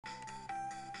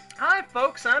Hi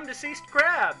folks, I'm Deceased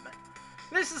Crab.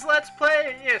 This is Let's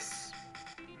Play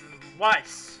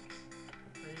Weiss.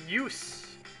 Use.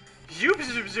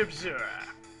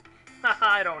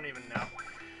 I don't even know.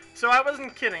 So I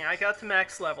wasn't kidding, I got to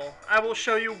max level. I will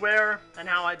show you where and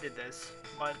how I did this.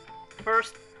 But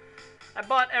first, I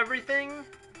bought everything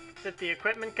that the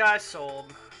equipment guy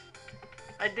sold.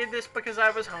 I did this because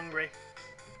I was hungry.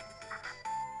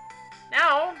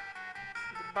 Now,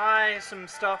 buy some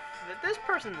stuff that this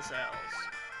person sells.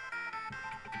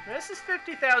 This is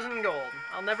 50,000 gold.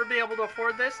 I'll never be able to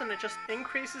afford this, and it just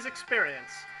increases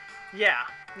experience. Yeah,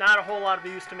 not a whole lot of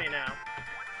use to me now.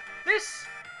 This,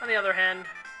 on the other hand,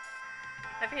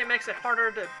 I think it makes it harder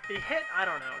to be hit. I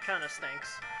don't know, it kind of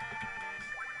stinks.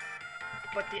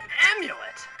 But the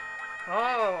amulet!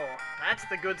 Oh, that's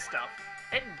the good stuff.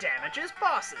 It damages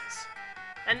bosses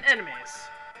and enemies.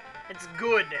 It's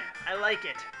good. I like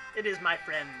it. It is my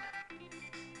friend.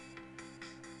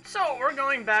 So, we're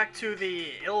going back to the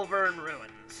Ilvern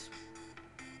ruins.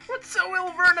 What's so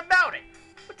Ilvern about it?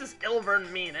 What does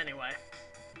Ilvern mean, anyway?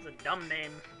 It's a dumb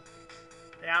name.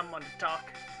 Yeah, I'm gonna talk.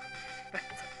 That's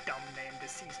a dumb name,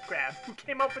 Deceased Crab. Who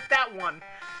came up with that one?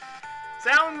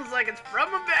 Sounds like it's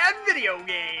from a bad video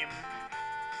game.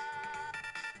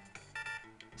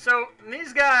 So,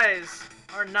 these guys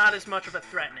are not as much of a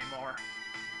threat anymore.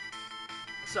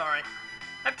 Sorry.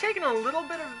 I've taken a little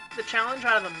bit of the challenge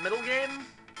out of the middle game,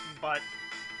 but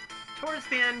towards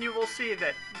the end you will see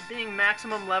that being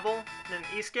maximum level in an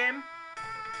East game,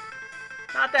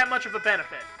 not that much of a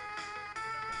benefit.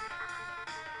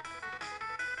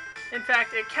 In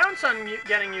fact, it counts on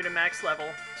getting you to max level,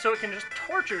 so it can just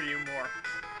torture you more.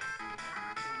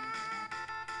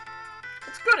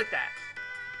 It's good at that.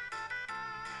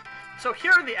 So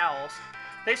here are the owls.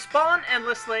 They spawn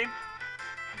endlessly,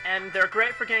 and they're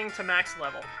great for getting to max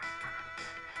level.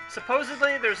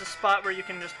 Supposedly, there's a spot where you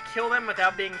can just kill them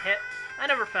without being hit. I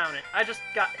never found it. I just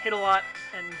got hit a lot,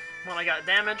 and when I got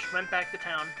damaged, went back to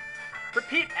town.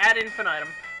 Repeat ad infinitum.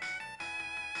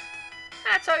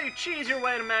 That's how you cheese your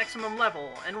way to maximum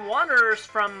level. And wanderers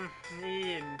from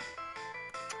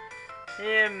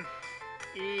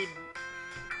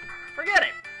forget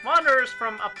it. Wanderers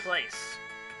from a place.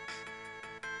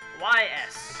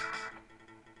 YS.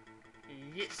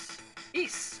 Yes.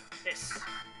 East. Yes.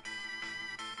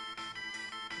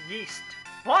 Yeast.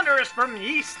 Wanderers from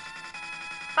Yeast.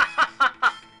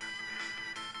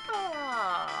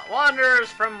 Wanderers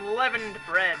from leavened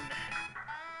bread.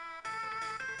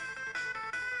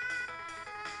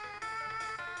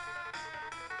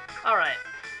 Alright.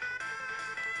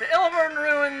 The Ilvern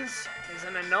ruins is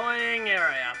an annoying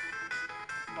area,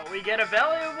 but we get a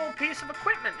valuable piece of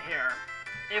equipment here,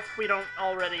 if we don't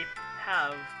already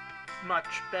have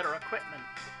much better equipment.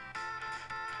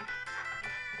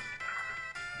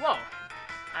 Whoa.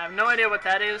 I have no idea what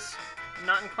that is. I'm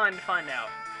not inclined to find out.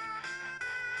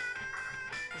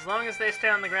 As long as they stay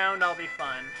on the ground, I'll be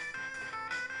fine.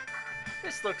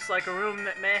 This looks like a room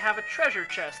that may have a treasure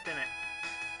chest in it.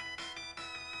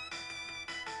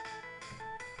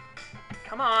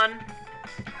 Come on.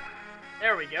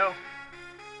 There we go.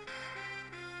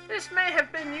 This may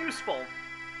have been useful,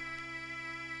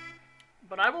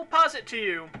 but I will posit to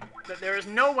you that there is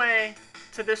no way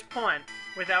to this point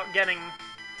without getting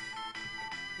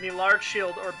the large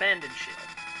shield or banded shield.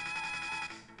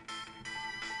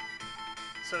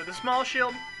 So the small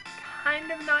shield,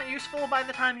 kind of not useful by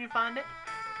the time you find it.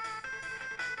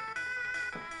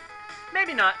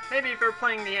 Maybe not. Maybe if you're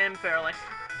playing the game fairly,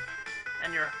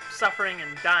 and you're suffering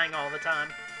and dying all the time,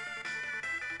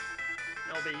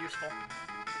 it'll be useful.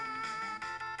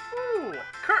 Ooh,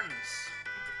 curtains!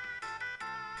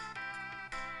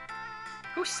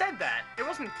 Who said that? It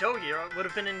wasn't Dogi, or it would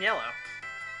have been in yellow.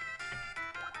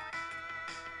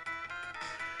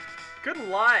 Good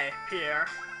lie, Pierre.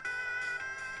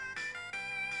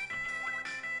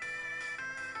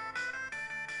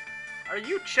 Are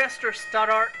you Chester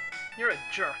Studart? You're a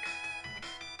jerk.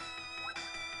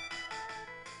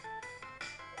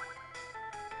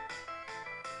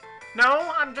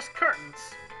 No, I'm just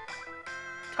curtains.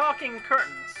 Talking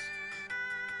curtains.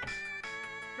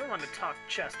 You don't want to talk,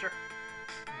 Chester.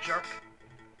 Jerk.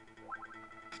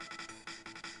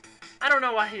 I don't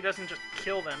know why he doesn't just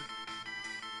kill them.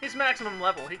 He's maximum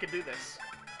level, he could do this.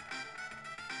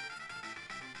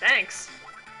 Thanks!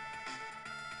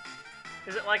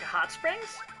 Is it like hot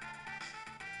springs?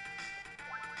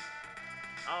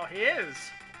 Oh, he is!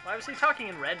 Why was he talking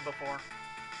in red before?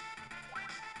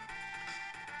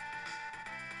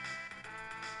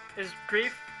 Is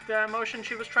grief the emotion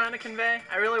she was trying to convey?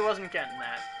 I really wasn't getting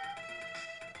that.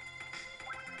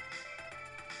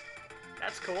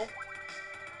 That's cool.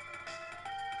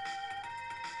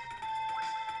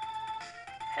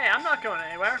 I'm not going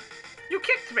anywhere. You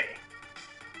kicked me.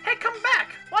 Hey, come back.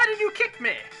 Why did you kick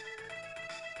me?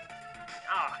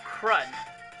 Ah, crud.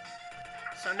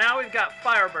 So now we've got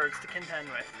firebirds to contend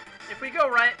with. If we go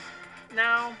right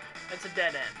now, it's a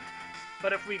dead end.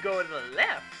 But if we go to the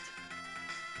left,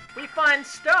 we find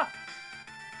stuff.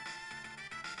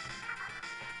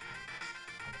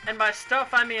 And by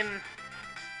stuff, I mean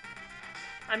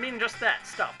just that,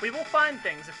 stuff. We will find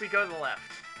things if we go to the left.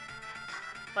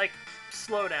 Like,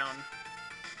 slow down.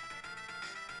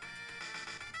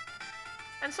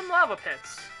 And some lava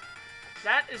pits.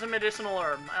 That is a medicinal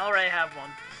herb. I already have one.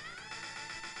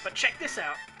 But check this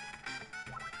out.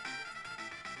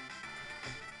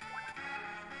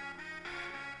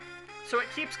 So it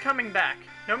keeps coming back.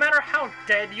 No matter how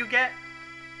dead you get,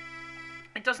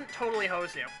 it doesn't totally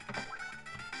hose you.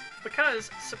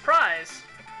 Because, surprise,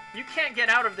 you can't get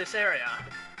out of this area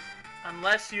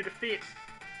unless you defeat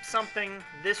something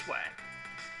this way.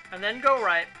 And then go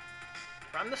right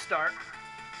from the start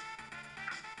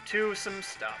to some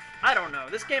stuff. I don't know.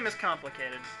 This game is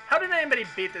complicated. How did anybody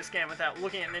beat this game without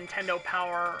looking at Nintendo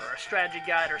Power or a strategy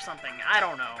guide or something? I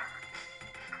don't know.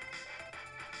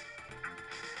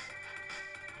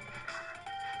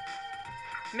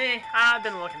 Me, I've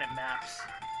been looking at maps.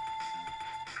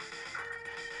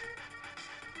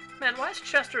 Man, why is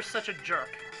Chester such a jerk?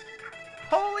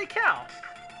 Holy cow!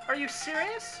 Are you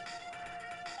serious?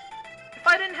 If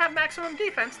I didn't have maximum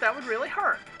defense, that would really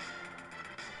hurt.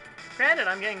 Granted,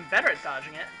 I'm getting better at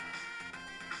dodging it.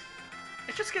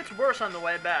 It just gets worse on the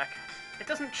way back. It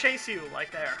doesn't chase you like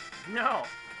there. No,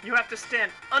 you have to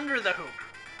stand under the hoop.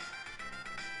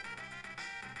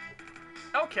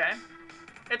 Okay.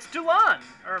 It's Dulan,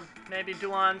 or maybe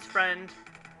Dulan's friend,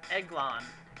 Eglon.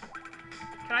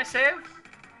 Can I save?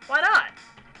 Why not?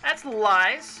 That's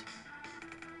lies.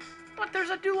 What,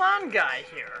 there's a Dulan guy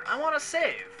here. I want to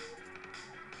save.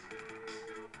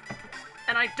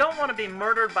 And I don't want to be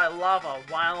murdered by lava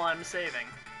while I'm saving.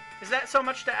 Is that so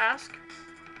much to ask?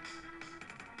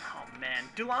 Oh man,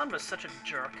 Dulan was such a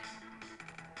jerk.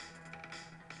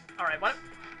 Alright, what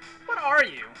are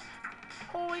you?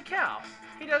 Holy cow,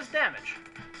 he does damage.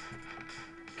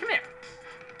 Come here.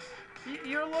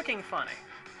 You're looking funny.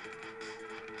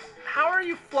 How are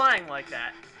you flying like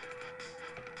that?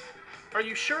 Are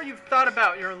you sure you've thought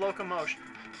about your locomotion?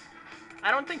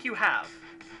 I don't think you have.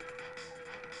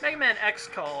 Mega Man X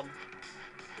called.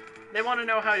 They want to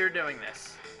know how you're doing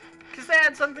this. Because they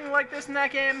had something like this in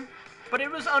that game, but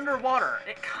it was underwater.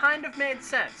 It kind of made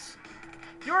sense.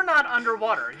 You're not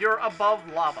underwater. You're above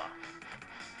lava.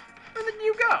 Where did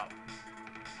you go?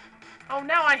 Oh,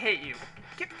 now I hate you.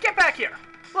 Get back here.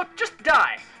 Look, just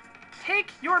die.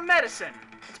 Take your medicine.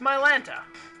 It's Mylanta.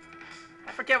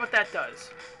 I forget what that does.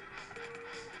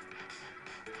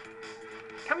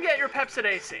 Come get your Pepsid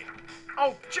AC.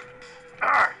 Oh,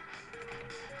 Arr!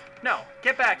 No,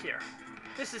 get back here.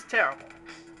 This is terrible.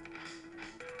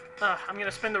 I'm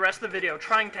gonna spend the rest of the video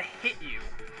trying to hit you.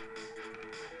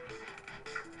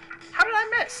 How did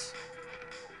I miss?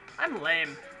 I'm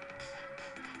lame.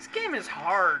 This game is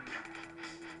hard.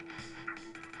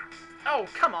 Oh,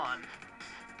 come on.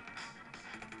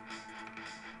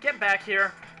 Get back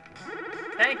here.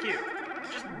 Thank you.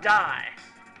 Just die.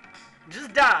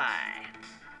 Just die.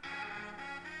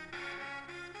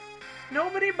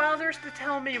 Nobody bothers to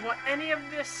tell me what any of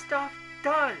this stuff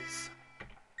does.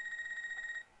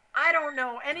 I don't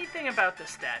know anything about the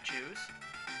statues.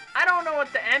 I don't know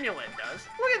what the amulet does.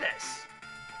 Look at this.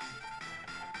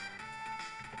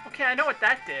 Okay, I know what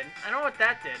that did. I know what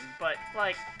that did, but,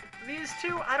 like, these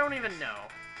two, I don't even know.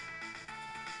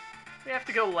 We have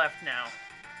to go left now.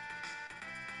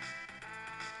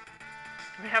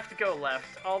 We have to go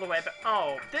left, all the way back.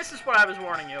 Oh, this is what I was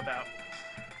warning you about.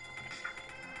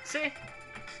 See? You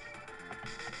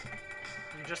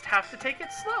just have to take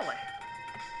it slowly.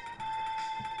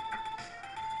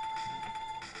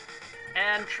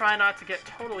 And try not to get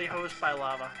totally hosed by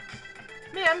lava.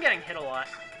 Me, I'm getting hit a lot.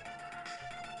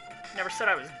 Never said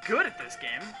I was good at this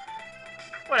game.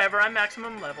 Whatever, I'm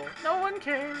maximum level. No one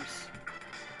cares.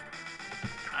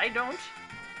 I don't.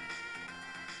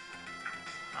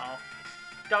 Oh.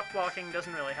 Duck walking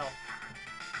doesn't really help.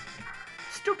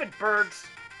 Stupid birds.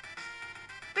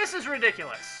 This is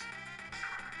ridiculous.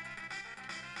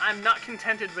 I'm not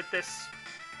contented with this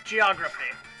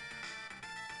geography.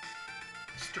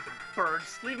 Stupid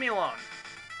birds. Leave me alone.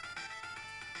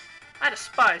 I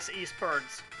despise East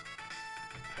birds.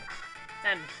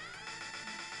 And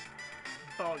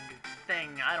bug thing,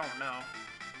 I don't know.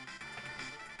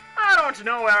 I don't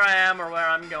know where I am or where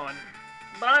I'm going,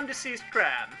 but I'm Deceased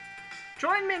Crab.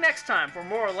 Join me next time for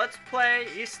more Let's Play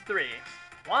East 3,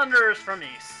 Wanderers from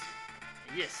East.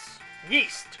 Yes.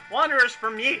 Yeast. Wanderers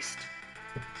from Yeast.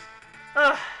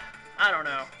 Ugh. I don't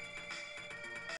know.